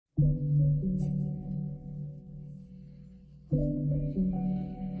Y'all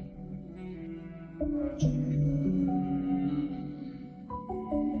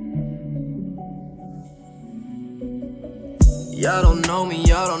don't know me,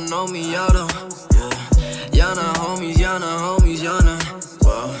 y'all don't know me, y'all don't. Y'all not homies, y'all not homies, y'all not.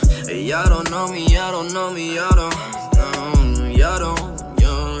 Well, y'all don't know me, y'all don't know me, y'all don't. No, y'all don't,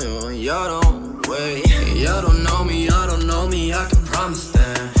 y'all don't. Wait, y'all don't know me, y'all don't know me, I can promise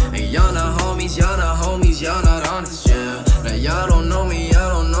that. And y'all not homies, y'all not homies, y'all not honest, yeah. Now y'all don't know me,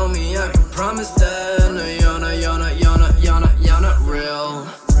 y'all don't know me, I can promise that. No, y'all not real.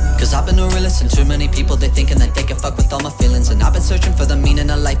 Cause I've been a realist and too many people, they thinking that they can fuck with all my feelings. And I've been searching for the meaning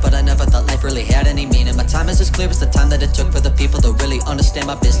of life, but I never thought life really had any meaning. My time is as clear as the time that it took for the people to really understand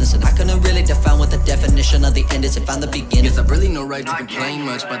my business. And I couldn't really define what the definition of the end is if I'm the beginning. Guess I've really no right to complain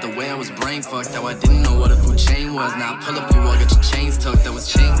much about the way I was brain fucked. How I didn't know what a food chain was. Now I pull up your wall, got your chains tucked. That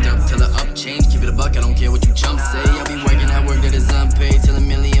was changed up till the up change. Keep it a buck, I don't care what you chumps say. I be working at work that is unpaid till $1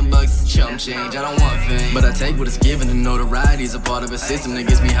 million is chump change. I don't want fame, but I take what it's given, and notoriety is a part of a system that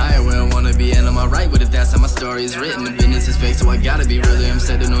gets me higher where I wanna be. And am I right with it? That's how my story is written. The business is fake, so I gotta be really. I'm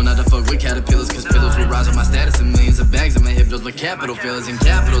said to know not to fuck with caterpillars, cause pillows will rise with my status and millions of bags in my hip. Those with capital fillers and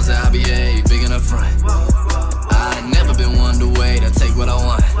capitals. I behave big enough front. I ain't never been one to wait. I take what I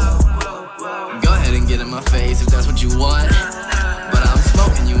want. Go ahead and get in my face if that's what you want. But I'm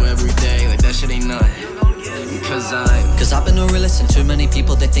smoking you every day like that shit ain't nothing. Cause I've been a realist and too many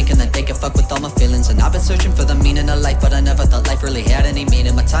people, they thinking that they can fuck with all my feelings. And I've been searching for the meaning of life, but I never thought life really had any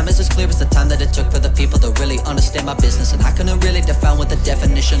meaning. My time is as clear as the time that it took for the people to really understand my business. And I couldn't really define what the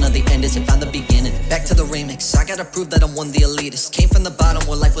definition of the end is if I'm the beginning. Back to the remix, I gotta prove that I'm one of the elitist. Came from the bottom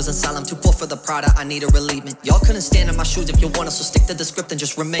where life was a solemn, too poor for the Prada, I need a relievement. Y'all couldn't stand in my shoes if you want, so stick to the script and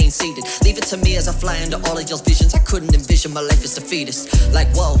just remain seated. Leave it to me as I fly into all of y'all's visions. I couldn't envision my life as defeatist. Like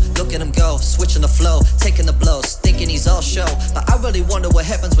whoa, look at him go, switching the flow, taking the blows, thinking he's all show. But I really wonder what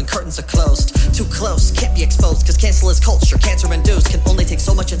happens when curtains are closed. Too close, can't be exposed, cause cancel is culture, cancer induced. Can only take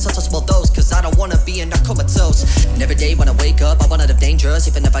so much in such a small dose, cause I don't wanna be in comatose. And every day when I wake up, I wanna live dangerous,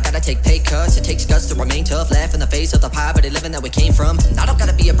 even if I gotta take pay cuts. It takes guts to remain tough, laugh in the face of the poverty living that we came from. And I don't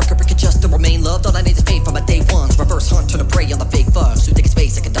gotta be a brick just to remain loved. All I need is faith from my day ones. Reverse hunt, turn to prey on the fake bugs who take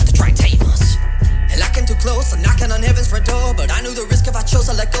space and conduct to try and tame us. And locking too close, I'm knocking on heaven's front door. But I knew the risk if I chose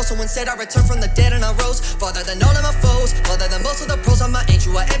to let go. So instead I returned from the dead and I rose. Farther than all of my foes, farther than most of the pros. I'm my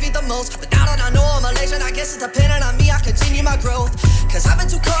angel, I envy the most. But now that I know I'm a legend, I guess it's dependent on me, I continue my growth. Cause I've been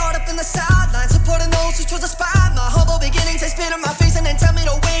too caught up in the sidelines, supporting those who chose to spy my humble beginnings. They spit in my face and then tell me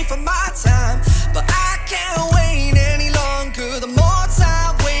to wait for my time. But I can't wait any longer. The more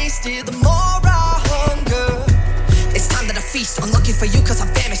time wasted, the more I hunger. It's time that I feast, unlucky for you cause I'm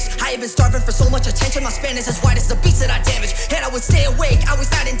famished. I have been starving for so much attention, my span is as wide as the beats that I damage. And I would stay awake, I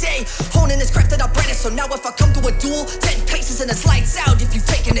was night and day, honing this craft that I branded. So now if I come to a duel, 10 paces and it's lights out if you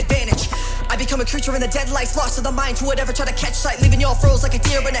take an advantage. I become a creature in the deadlights, lost to the mind. Who would ever try to catch sight, leaving y'all froze like a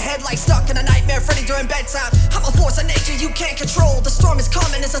deer in a headlight, stuck in a nightmare, fretting during bedtime. I'm a force of nature you can't control. The storm is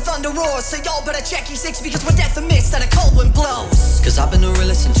coming as a thunder roars. So y'all better check E6 because we're death amidst and a cold wind blows. Cause I've been a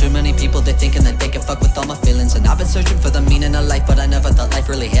realist and too many people, they thinking that they can fuck with all my feelings. And I've been searching for the meaning of life, but I never thought life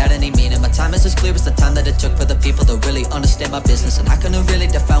really had any meaning. My time is as clear as the time that it took for the people to really understand my business. And I couldn't really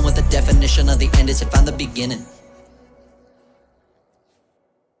define what the definition of the end is if I'm the beginning.